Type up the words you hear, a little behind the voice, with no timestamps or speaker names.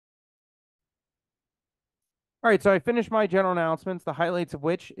All right, so I finished my general announcements, the highlights of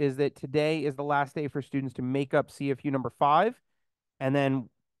which is that today is the last day for students to make up CFU number 5. And then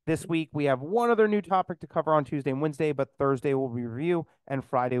this week we have one other new topic to cover on Tuesday and Wednesday, but Thursday will be review and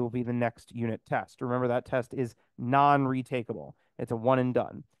Friday will be the next unit test. Remember, that test is non-retakeable. It's a one and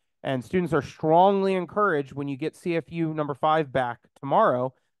done. And students are strongly encouraged when you get CFU number 5 back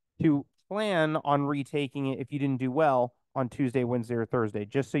tomorrow to plan on retaking it if you didn't do well on Tuesday, Wednesday, or Thursday,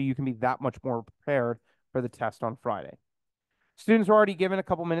 just so you can be that much more prepared for the test on Friday. Students are already given a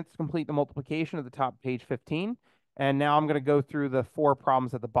couple minutes to complete the multiplication at the top of page 15. And now I'm going to go through the 4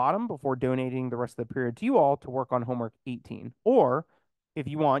 problems at the bottom before donating the rest of the period to you all to work on homework 18. Or if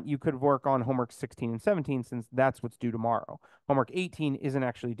you want, you could work on homework 16 and 17 since that's what's due tomorrow. Homework 18 isn't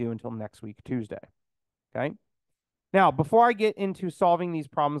actually due until next week, Tuesday. Okay. Now, before I get into solving these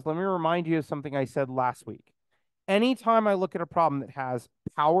problems, let me remind you of something I said last week. Anytime I look at a problem that has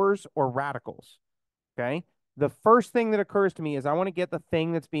powers or radicals, okay, the first thing that occurs to me is I want to get the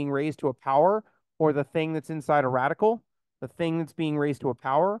thing that's being raised to a power or the thing that's inside a radical, the thing that's being raised to a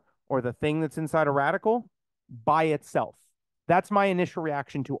power or the thing that's inside a radical by itself. That's my initial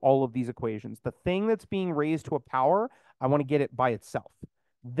reaction to all of these equations. The thing that's being raised to a power, I want to get it by itself.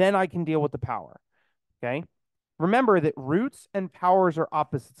 Then I can deal with the power, okay? Remember that roots and powers are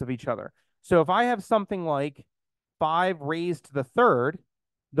opposites of each other. So if I have something like 5 raised to the third,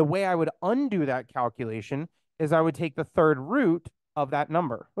 the way I would undo that calculation is I would take the third root of that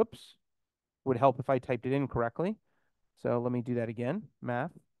number. Oops. Would help if I typed it in correctly. So let me do that again.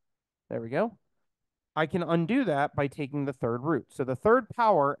 Math. There we go. I can undo that by taking the third root. So the third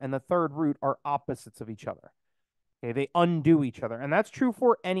power and the third root are opposites of each other. Okay, they undo each other. And that's true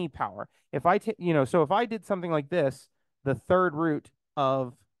for any power. If I so if I did something like this, the third root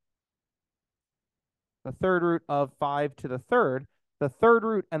of 5 to the third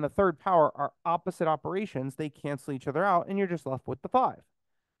root and the third power are opposite operations. They cancel each other out, and you're just left with the 5.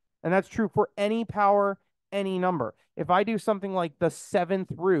 And that's true for any power, any number. If I do something like the 7th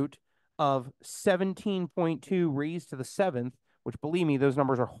root of 17.2 raised to the 7th, which, believe me, those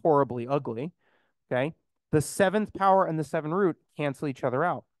numbers are horribly ugly, okay? The 7th power and the 7th root cancel each other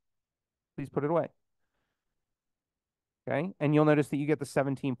out. Please put it away. Okay? And you'll notice that you get the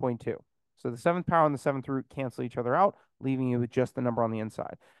 17.2. So the 7th power and the 7th root cancel each other out, leaving you with just the number on the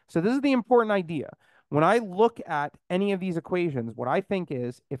inside. So this is the important idea. When I look at any of these equations, what I think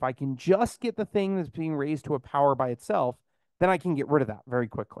is if I can just get the thing that's being raised to a power by itself, then I can get rid of that very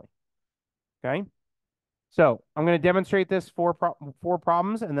quickly. Okay? So I'm going to demonstrate this four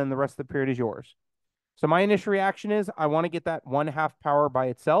problems, and then the rest of the period is yours. So my initial reaction is I want to get that 1/2 power by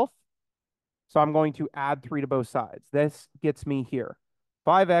itself. So I'm going to add 3 to both sides. This gets me here.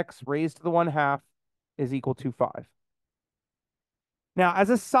 5x raised to the 1/2 is equal to 5. Now, as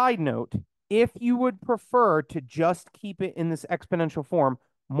a side note, if you would prefer to just keep it in this exponential form,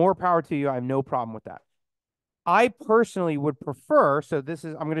 more power to you. I have no problem with that. I personally would prefer, so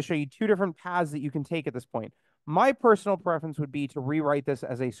I'm going to show you 2 different paths that you can take at this point. My personal preference would be to rewrite this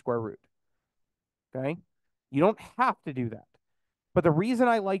as a square root. Okay? You don't have to do that. But the reason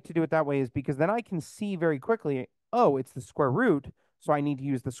I like to do it that way is because then I can see very quickly, oh, it's the square root, so I need to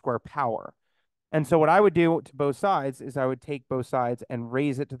use the square power. And so what I would do to both sides is I would take both sides and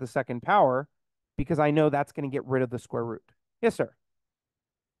raise it to the second power because I know that's going to get rid of the square root. Yes, sir.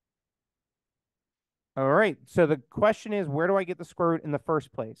 All right. So the question is, where do I get the square root in the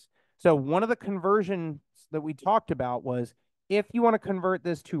first place? So one of the conversions that we talked about was if you want to convert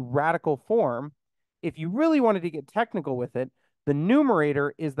this to radical form, if you really wanted to get technical with it, the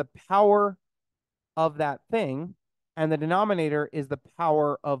numerator is the power of that thing, and the denominator is the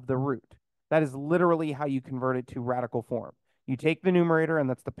power of the root. That is literally how you convert it to radical form. You take the numerator, and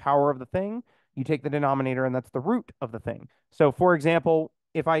that's the power of the thing. You take the denominator, and that's the root of the thing. So, for example,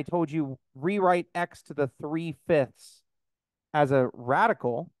 if I told you rewrite x to the 3/5 as a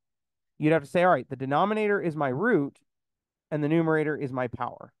radical, you'd have to say, all right, the denominator is my root, and the numerator is my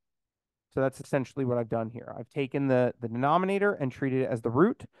power. So that's essentially what I've done here. I've taken the denominator and treated it as the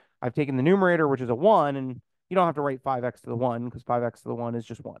root. I've taken the numerator, which is a 1, and you don't have to write 5x to the 1 because 5x to the 1 is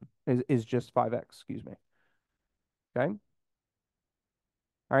just 1, is just 5x, excuse me. Okay?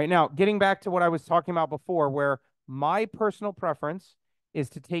 All right, now getting back to what I was talking about before, where my personal preference is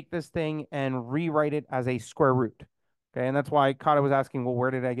to take this thing and rewrite it as a square root. Okay, and that's why Kata was asking, well,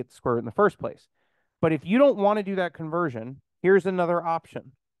 where did I get the square root in the first place? But if you don't want to do that conversion, here's another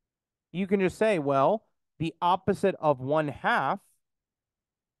option. You can just say, well, the opposite of 1/2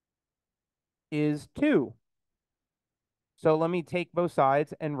 is 2. So let me take both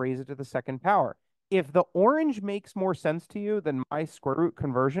sides and raise it to the second power. If the orange makes more sense to you than my square root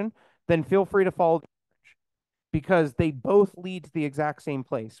conversion, then feel free to follow the orange. because they both lead to the exact same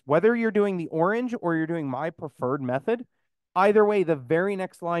place. Whether you're doing the orange or you're doing my preferred method, either way, the very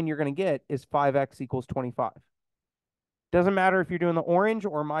next line you're going to get is 5x equals 25. Doesn't matter if you're doing the orange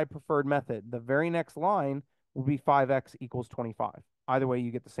or my preferred method. The very next line will be 5x equals 25. Either way,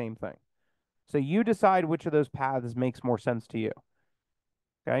 you get the same thing. So you decide which of those paths makes more sense to you.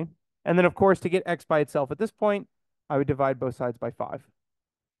 Okay? And then, of course, to get x by itself at this point, I would divide both sides by 5.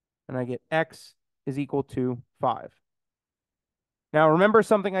 And I get x is equal to 5. Now, remember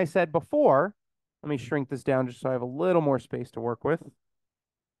something I said before. Let me shrink this down just so I have a little more space to work with.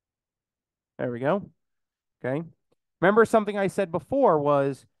 There we go. Okay. Remember something I said before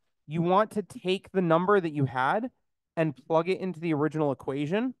was you want to take the number that you had and plug it into the original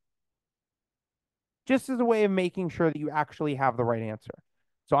equation just as a way of making sure that you actually have the right answer.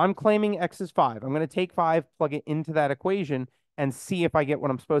 So I'm claiming x is 5. I'm going to take 5, plug it into that equation, and see if I get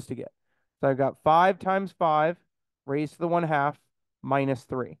what I'm supposed to get. So I've got 5 times 5 raised to the 1/2 minus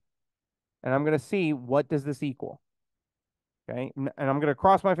 3. And I'm going to see what does this equal. Okay, and I'm going to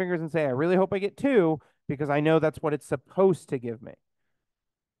cross my fingers and say, I really hope I get 2 because I know that's what it's supposed to give me.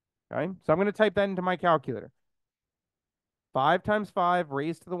 Okay, so I'm going to type that into my calculator. 5 times 5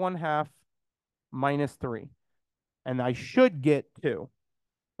 raised to the 1/2 minus 3. And I should get 2.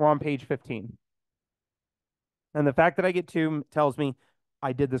 We're on page 15. And the fact that I get 2 tells me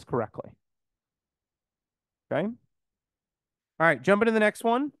I did this correctly. Okay? All right, jump into the next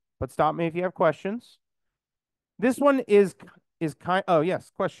one, but stop me if you have questions. This one is kind, oh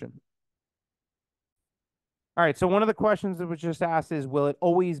yes, question. All right, so one of the questions that was just asked is, will it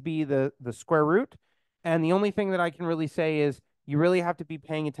always be the square root? And the only thing that I can really say is you really have to be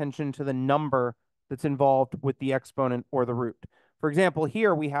paying attention to the number that's involved with the exponent or the root. For example,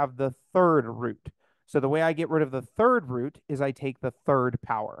 here we have the third root. So the way I get rid of the third root is I take the third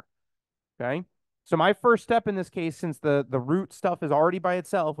power. Okay? So my first step in this case, since the root stuff is already by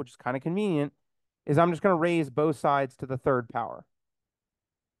itself, which is kind of convenient, is I'm just going to raise both sides to the third power.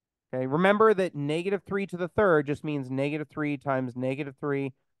 Okay, remember that -3 to the third just means -3 times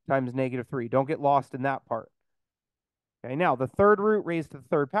 -3 times -3. Don't get lost in that part. Okay, now the third root raised to the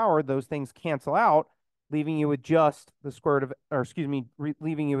third power, those things cancel out, leaving you with just the square root of, or excuse me,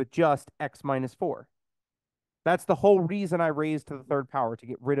 leaving you with just x minus 4. That's the whole reason I raised to the third power, to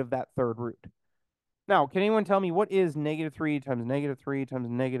get rid of that third root. Now, can anyone tell me what is -3 times -3 times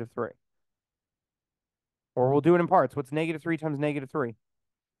 -3? Or we'll do it in parts. What's -3 times -3?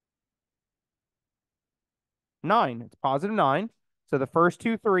 9. It's positive 9. So the first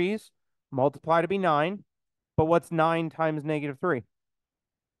two threes multiply to be 9. But what's 9 times -3?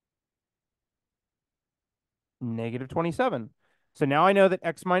 -27. So now I know that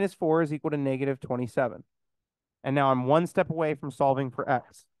x minus 4 is equal to -27. And now I'm one step away from solving for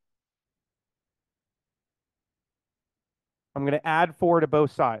x. I'm going to add 4 to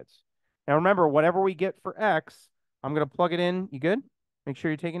both sides. Now remember, whatever we get for x, I'm going to plug it in. You good? Make sure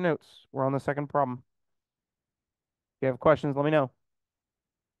you're taking notes. We're on the second problem. If you have questions, let me know.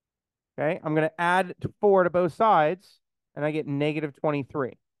 Okay, I'm going to add 4 to both sides, and I get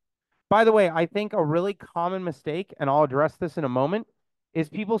 -23. By the way, I think a really common mistake, and I'll address this in a moment, is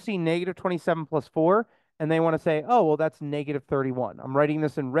people see -27 plus 4, and they want to say, oh, well, that's -31. I'm writing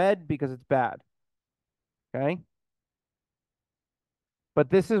this in red because it's bad. Okay? But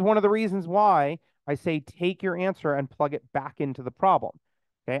this is one of the reasons why I say take your answer and plug it back into the problem.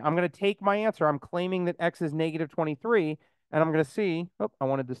 Okay, I'm going to take my answer. I'm claiming that x is -23, and I'm going to see, oh, I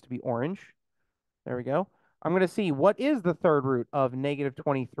wanted this to be orange. There we go. I'm going to see what is the third root of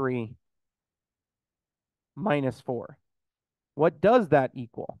 -23 minus 4. What does that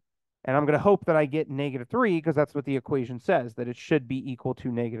equal? And I'm going to hope that I get -3 because that's what the equation says, that it should be equal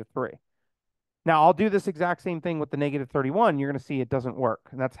to -3. Now, I'll do this exact same thing with the -31. You're going to see it doesn't work.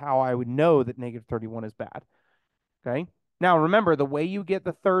 And that's how I would know that -31 is bad. Okay? Now, remember, the way you get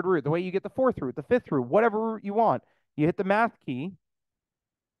the third root, the way you get the fourth root, the fifth root, whatever root you want, you hit the math key,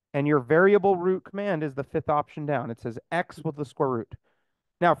 and your variable root command is the fifth option down. It says x with the square root.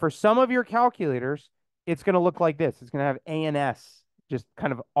 Now, for some of your calculators, it's going to look like this. It's going to have A and S just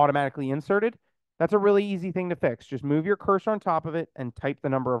kind of automatically inserted. That's a really easy thing to fix. Just move your cursor on top of it and type the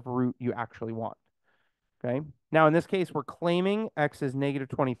number of root you actually want. Okay. Now, in this case, we're claiming x is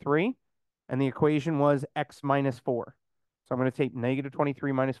 -23, and the equation was x minus 4. So I'm going to take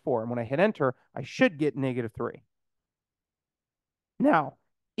 -23 minus 4. And when I hit enter, I should get -3. Now,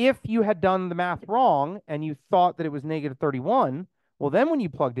 if you had done the math wrong and you thought that it was -31, well, then when you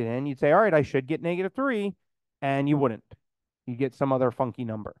plugged it in, you'd say, all right, I should get -3, and you wouldn't. You get some other funky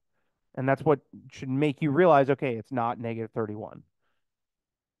number. And that's what should make you realize, okay, it's not -31.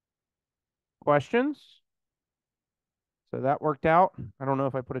 Questions? So that worked out. I don't know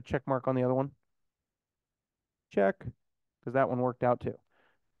if I put a check mark on the other one. Check, because that one worked out too.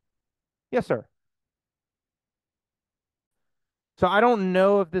 Yes, sir. So I don't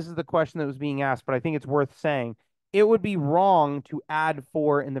know if this is the question that was being asked, but I think it's worth saying. It would be wrong to add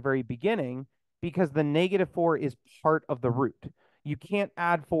 4 in the very beginning because the -4 is part of the root. You can't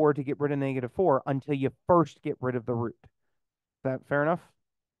add 4 to get rid of -4 until you first get rid of the root. Is that fair enough?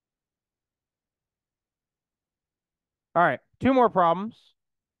 All right, 2 more problems.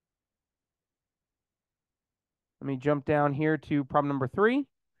 Let me jump down here to problem number 3.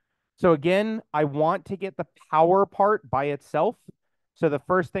 So again, I want to get the power part by itself. So the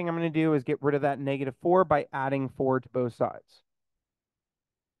first thing I'm going to do is get rid of that -4 by adding 4 to both sides.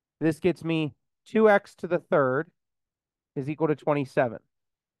 This gets me 2x to the third is equal to 27.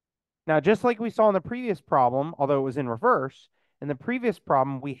 Now, just like we saw in the previous problem, although it was in reverse, in the previous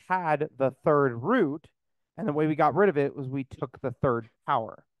problem, we had the third root, and the way we got rid of it was we took the third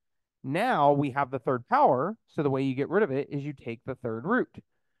power. Now we have the third power, so the way you get rid of it is you take the third root.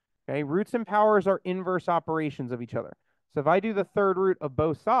 Okay, roots and powers are inverse operations of each other. So if I do the third root of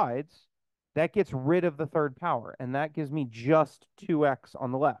both sides, that gets rid of the third power, and that gives me just 2x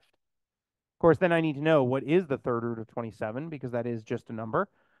on the left. Of course, then I need to know what is the third root of 27, because that is just a number.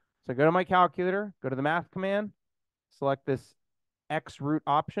 So go to my calculator, go to the math command, select this x root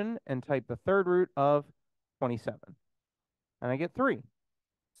option, and type the third root of 27. And I get 3.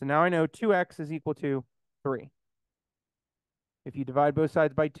 So now I know 2x is equal to 3. If you divide both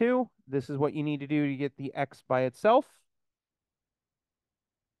sides by 2, this is what you need to do to get the x by itself.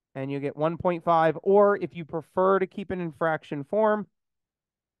 And you get 1.5, or if you prefer to keep it in fraction form,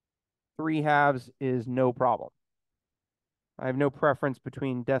 3/2 is no problem. I have no preference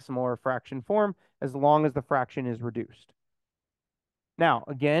between decimal or fraction form as long as the fraction is reduced. Now,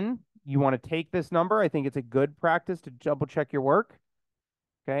 again, you want to take this number. I think it's a good practice to double check your work.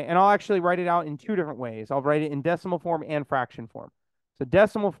 Okay, and I'll actually write it out in 2 different ways. I'll write it in decimal form and fraction form. So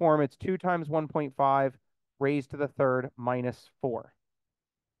decimal form, it's 2 times 1.5 raised to the third minus 4.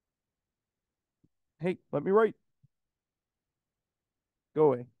 Hey, let me write. Go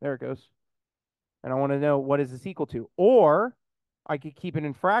away. There it goes. And I want to know what is this equal to. Or I could keep it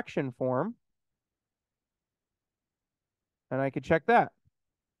in fraction form, and I could check that.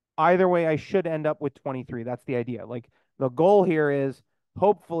 Either way, I should end up with 23. That's the idea. Like, the goal here is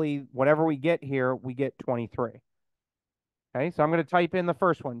hopefully whatever we get here, we get 23. Okay, so I'm going to type in the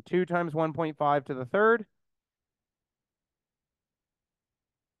first one, 2 times 1.5 to the third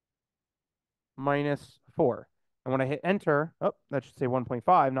minus 4. And when I hit enter, oh, that should say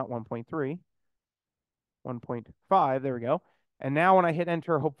 1.5, not 1.3. 1.5, there we go. And now when I hit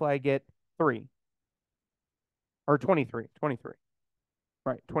enter, hopefully I get 3. Or 23, 23.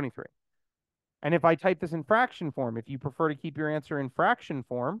 Right, 23. And if I type this in fraction form, if you prefer to keep your answer in fraction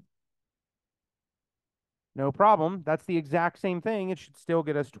form, no problem. That's the exact same thing. It should still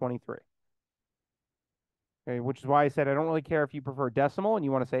get us 23. Okay, which is why I said I don't really care if you prefer decimal and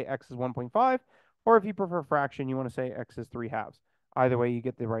you want to say x is 1.5, or if you prefer fraction, you want to say x is 3/2. Either way, you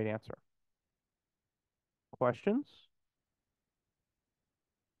get the right answer. Questions?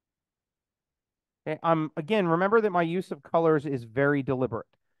 Okay, again, remember that my use of colors is very deliberate.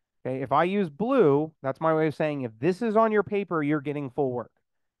 Okay, if I use blue, that's my way of saying if this is on your paper, you're getting full work.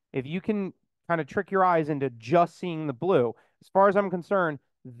 If you can kind of trick your eyes into just seeing the blue, as far as I'm concerned,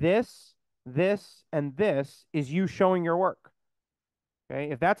 this, and this is you showing your work. Okay,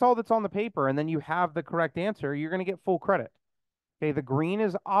 if that's all that's on the paper and then you have the correct answer, you're going to get full credit. Okay, the green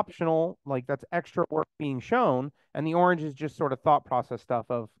is optional, like that's extra work being shown, and the orange is just sort of thought process stuff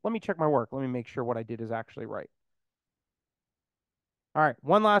of, let me check my work, let me make sure what I did is actually right. All right,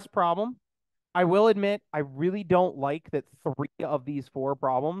 one last problem. I will admit, I really don't like that 3 of these 4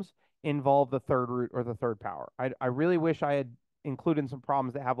 problems involve the third root or the third power. I really wish I had included some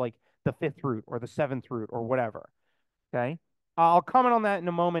problems that have like the 5th root or the 7th root or whatever. Okay, I'll comment on that in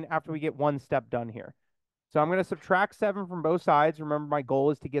a moment after we get one step done here. So I'm going to subtract 7 from both sides. Remember, my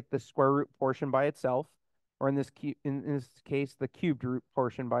goal is to get the square root portion by itself, or in this case, the cubed root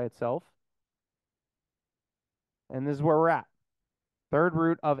portion by itself. And this is where we're at. Third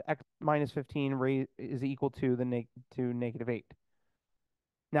root of x minus 15 is equal to -8.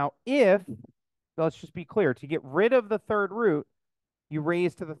 Now, let's just be clear, to get rid of the third root, you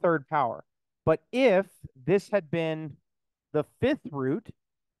raise to the third power. But if this had been the 5th root,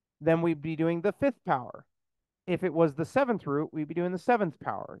 then we'd be doing the 5th power. If it was the 7th root, we'd be doing the 7th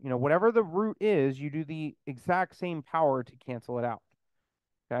power. You know, whatever the root is, you do the exact same power to cancel it out.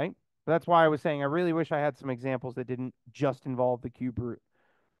 Okay? So that's why I was saying I really wish I had some examples that didn't just involve the cube root.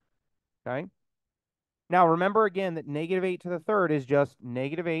 Okay? Now, remember again that negative 8 to the third is just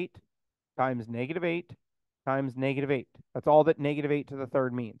negative 8 times negative 8 times negative 8. That's all that negative 8 to the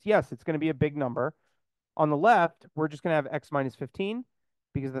third means. Yes, it's going to be a big number. On the left, we're just going to have x minus 15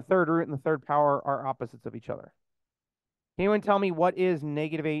 because the third root and the third power are opposites of each other. Can anyone tell me what is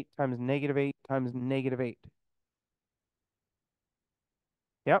negative 8 times negative 8 times negative 8?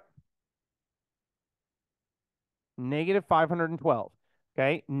 Yep. Negative 512.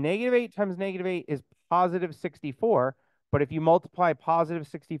 Okay. Negative 8 times negative 8 is positive 64. But if you multiply positive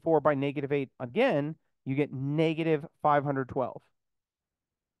 64 by negative 8 again, you get negative 512.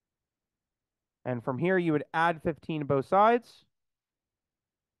 And from here, you would add 15 to both sides.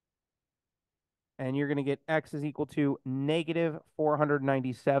 And you're going to get x is equal to negative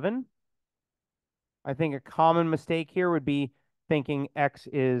 497. I think a common mistake here would be thinking x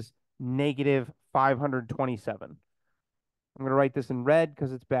is negative 527. I'm going to write this in red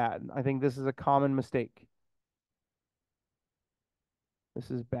because it's bad. I think this is a common mistake. This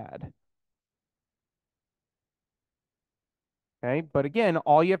is bad. Okay, but again,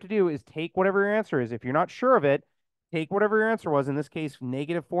 all you have to do is take whatever your answer is. If you're not sure of it, take whatever your answer was, in this case,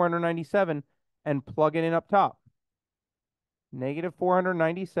 negative 497, and plug it in up top. Negative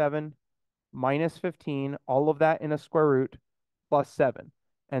 497 minus 15, all of that in a square root, plus 7,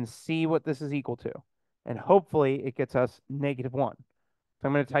 and see what this is equal to. And hopefully it gets us negative 1. So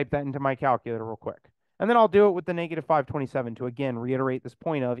I'm going to type that into my calculator real quick. And then I'll do it with the negative 527 to, again, reiterate this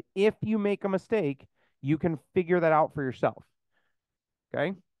point of, if you make a mistake, you can figure that out for yourself.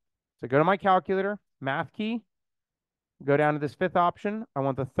 Okay? So go to my calculator, math key, go down to this fifth option. I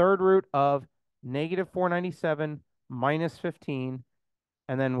want the third root of negative 497 minus 15.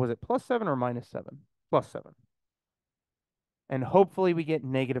 And then was it plus 7 or minus 7? Plus 7. And hopefully we get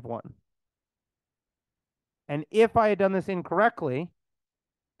negative 1. And if I had done this incorrectly,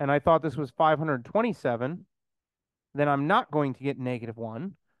 and I thought this was 527, then I'm not going to get negative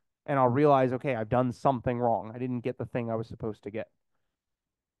 1. And I'll realize, okay, I've done something wrong. I didn't get the thing I was supposed to get.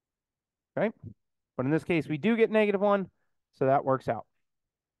 Okay? But in this case, we do get negative 1, so that works out.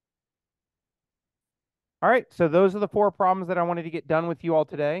 All right, so those are the 4 problems that I wanted to get done with you all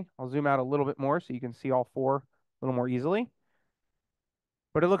today. I'll zoom out a little bit more so you can see all 4 a little more easily.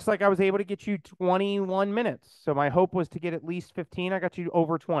 But it looks like I was able to get you 21 minutes. So my hope was to get at least 15. I got you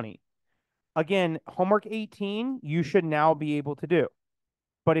over 20. Again, homework 18, you should now be able to do.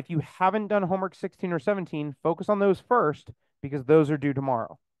 But if you haven't done homework 16 or 17, focus on those first because those are due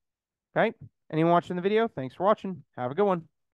tomorrow. Okay? Anyone watching the video? Thanks for watching. Have a good one.